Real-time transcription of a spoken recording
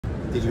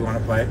Did you want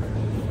to play?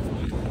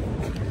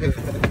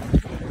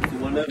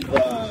 One of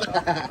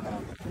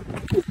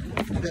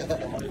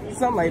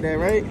something like that,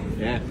 right?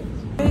 Yeah.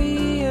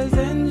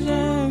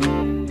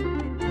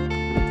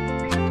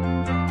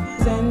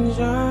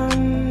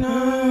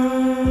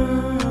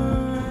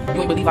 You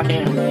won't believe I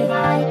can.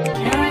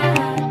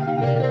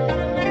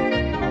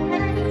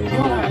 You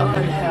are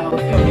on hell.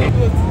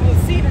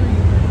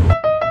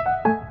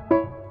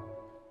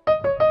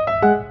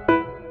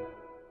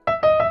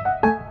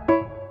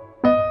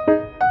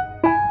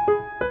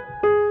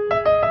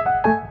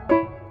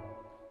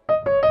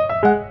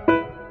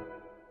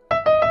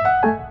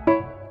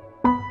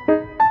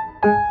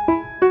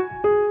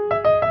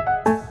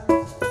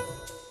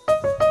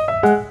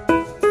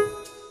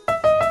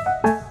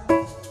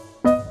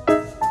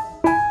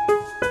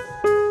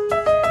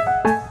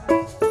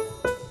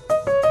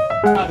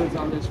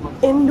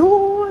 And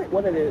know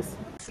what it is.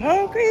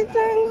 Concrete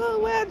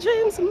jungle where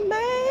dreams are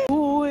made.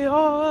 Who we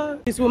are.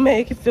 This will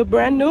make you feel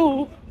brand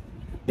new.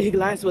 Big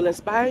lights will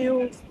inspire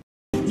you.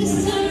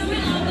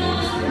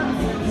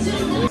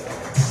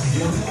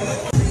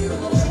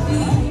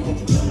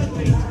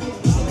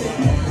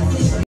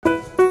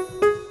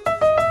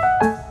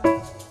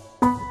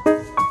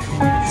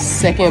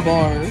 Second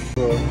bar.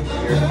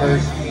 Your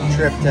first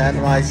trip to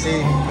NYC.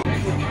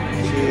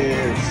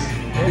 Cheers.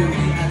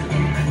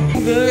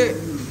 Good.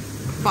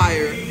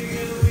 Fire.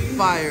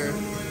 Fire.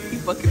 He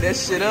fucking that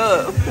shit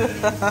up.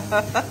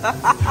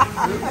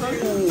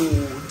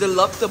 Ooh,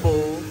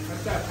 delectable.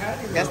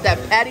 That's that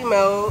patty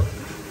melt.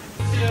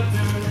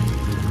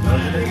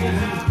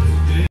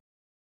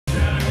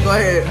 Go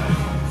ahead.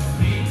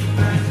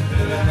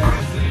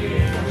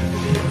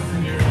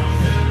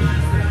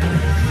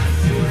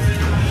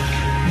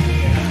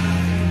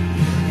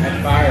 That's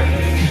fire.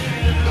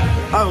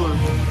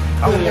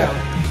 Oh yeah.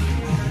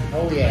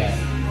 Oh yeah.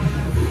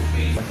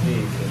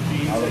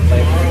 All the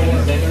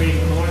flavors.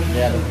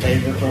 Yeah, the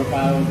flavor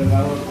profile was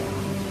developed.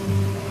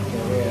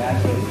 Yeah, that's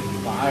just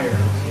fire.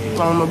 I'm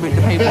gonna beat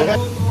the paper. Yeah.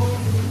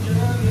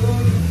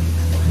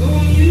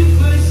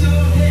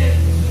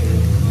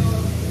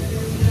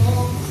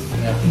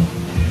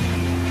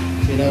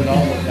 See, those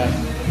all the best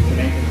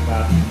Jamaican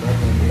spots in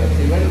Brooklyn. Because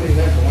see, when we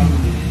went to one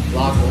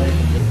block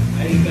relationship. I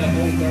ate that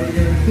whole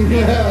burger.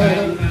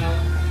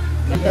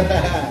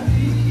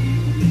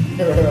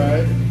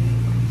 Right.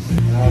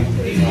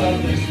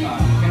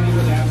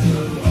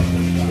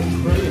 It's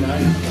pretty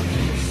nice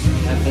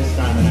at this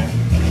time of night.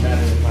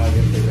 Saturday probably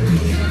gets the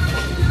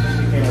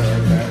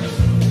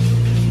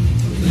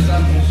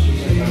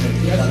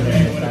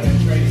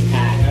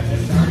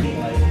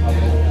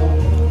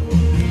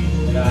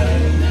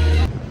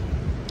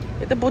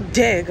At the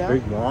bodega.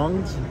 Big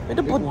longs? At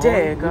the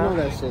bodega. You know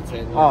that shit's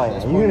in. Oh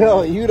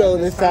yeah, you know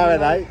this time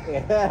of night.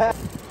 Yeah.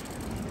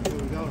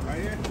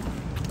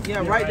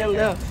 Yeah, right then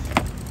left.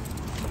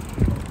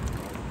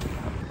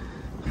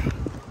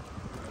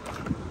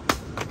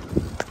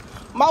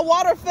 My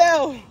water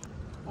fell.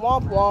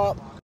 Womp womp.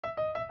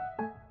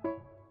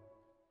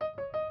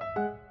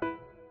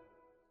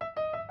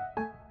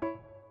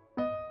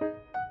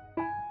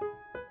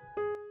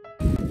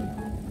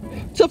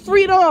 To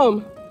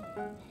freedom.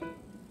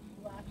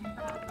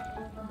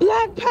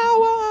 Black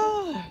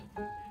power.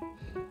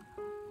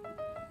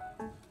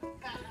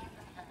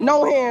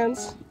 No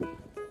hands.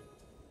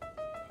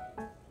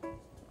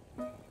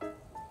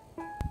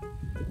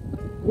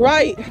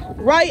 Right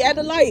at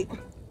the light.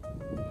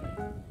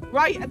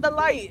 Right at the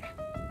light.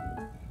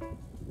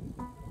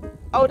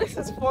 Oh, this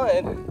is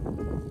fun.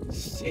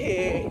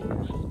 Shit.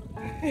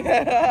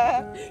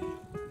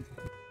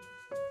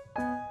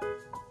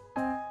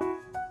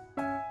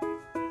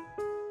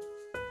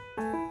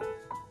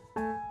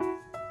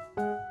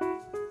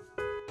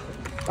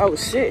 Oh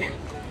shit.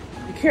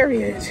 The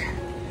carriage.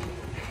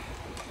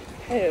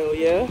 Hell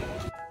yeah.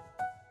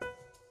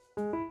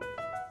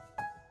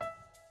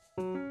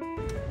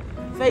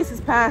 Face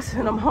is past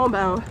and I'm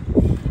homebound.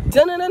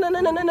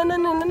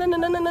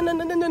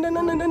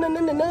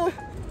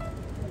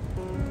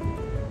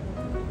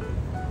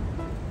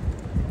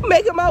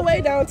 Making my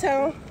way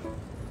downtown.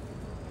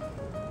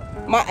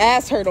 My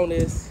ass hurt on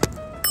this.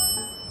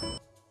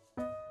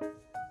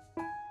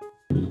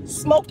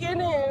 Smoking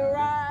and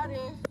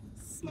riding.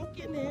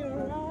 Smoking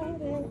and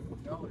riding.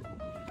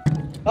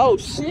 Oh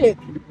shit.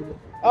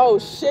 Oh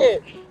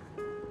shit.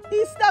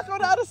 He's stuck on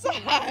the other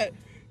side.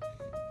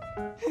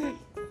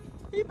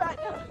 He back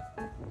there.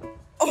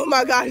 Oh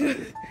my God.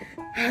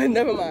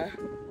 Never mind.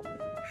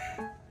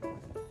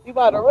 You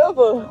by the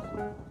river.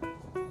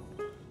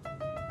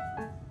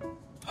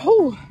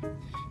 Oh,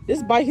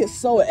 this bike is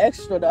so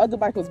extra. The other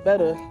bike was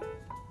better.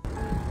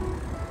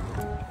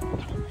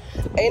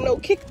 Ain't no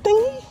kick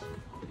thingy?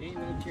 Ain't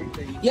no kick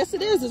thingy. Yes,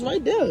 it is. It's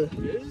right there. It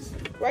is?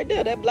 Right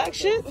there. That black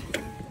shit.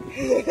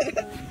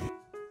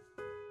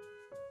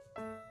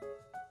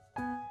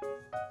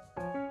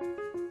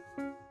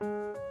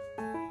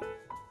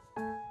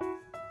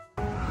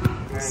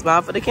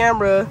 Smile for the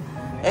camera.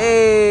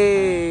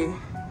 Hey.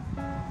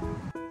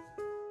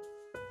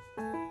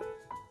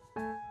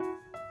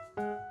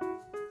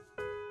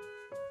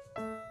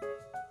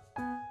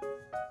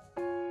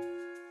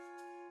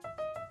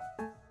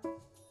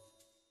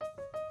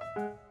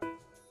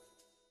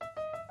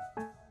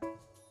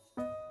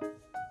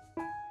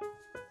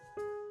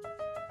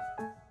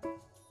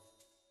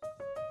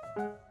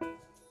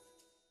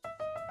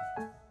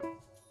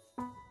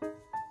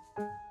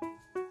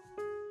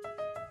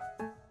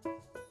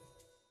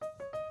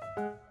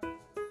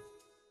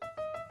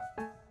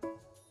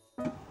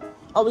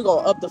 Oh, we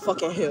going up the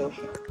fucking hill.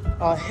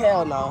 Oh,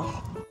 hell no.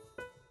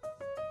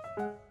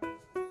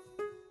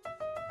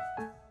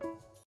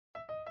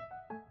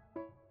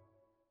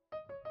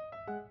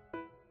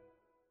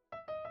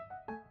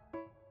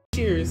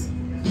 Cheers. Ooh,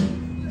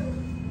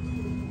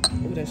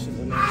 that shit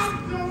look nasty.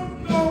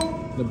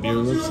 The beer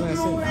looks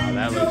nasty. Oh,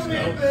 that looks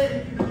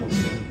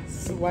dope.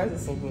 So why is it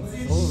so good?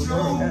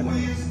 Oh, that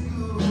nice.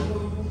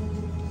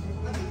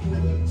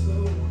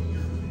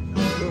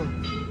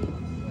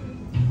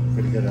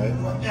 Pretty good,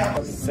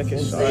 right?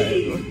 Second shot.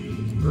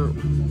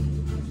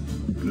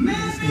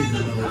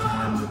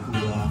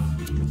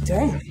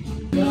 Dang.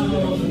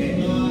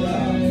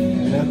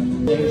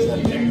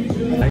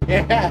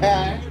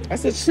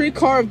 That's a tree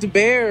carved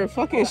bear.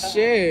 Fucking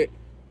shit.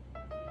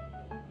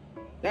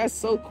 That's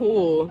so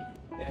cool.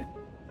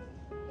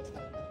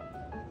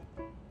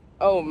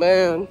 Oh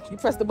man. You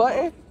press the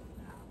button?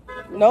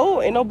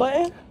 No, ain't no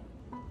button.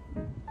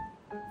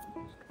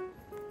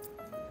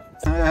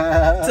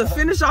 To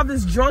finish off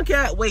this drunk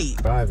ass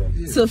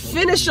to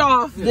finish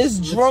off this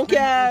drunk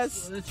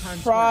ass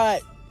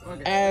fried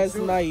ass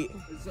night.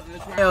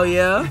 Hell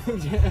yeah.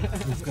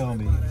 It's gonna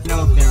be.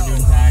 No, they were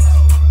doing tax.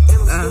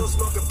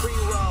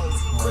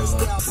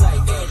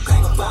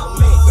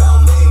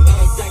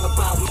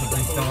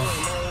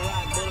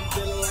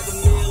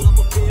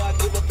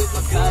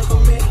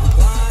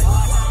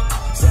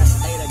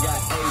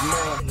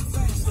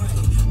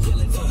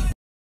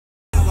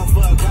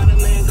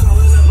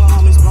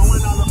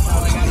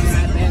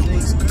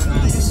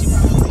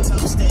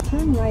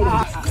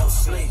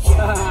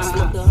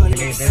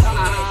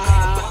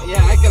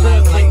 Yeah, I can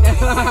laugh like that.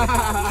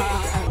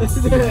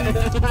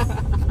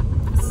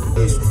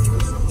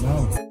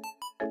 No.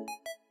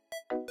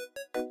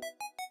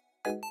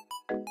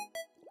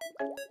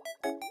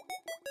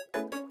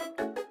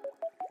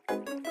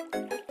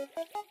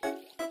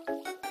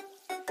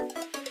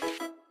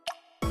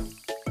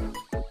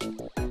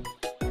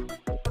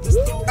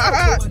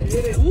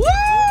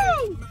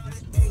 Woo!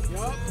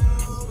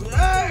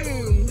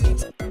 Damn!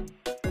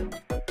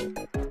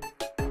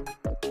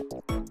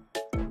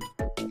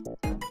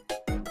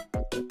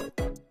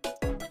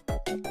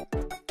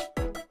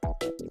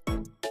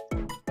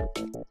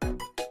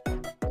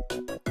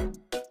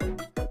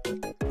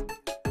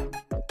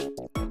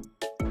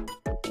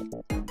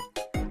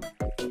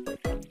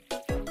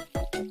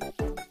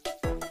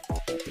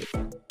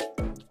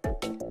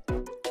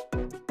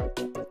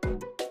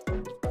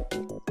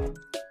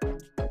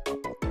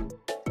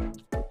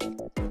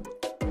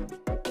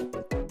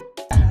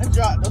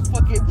 Drop the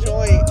fucking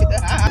joint.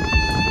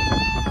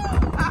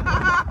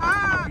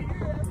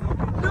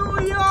 New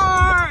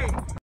York!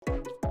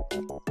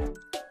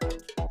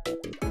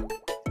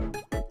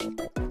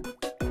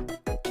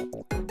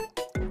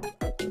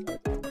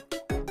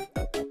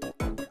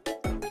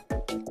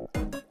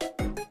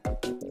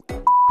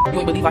 I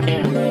can't believe I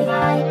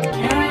can.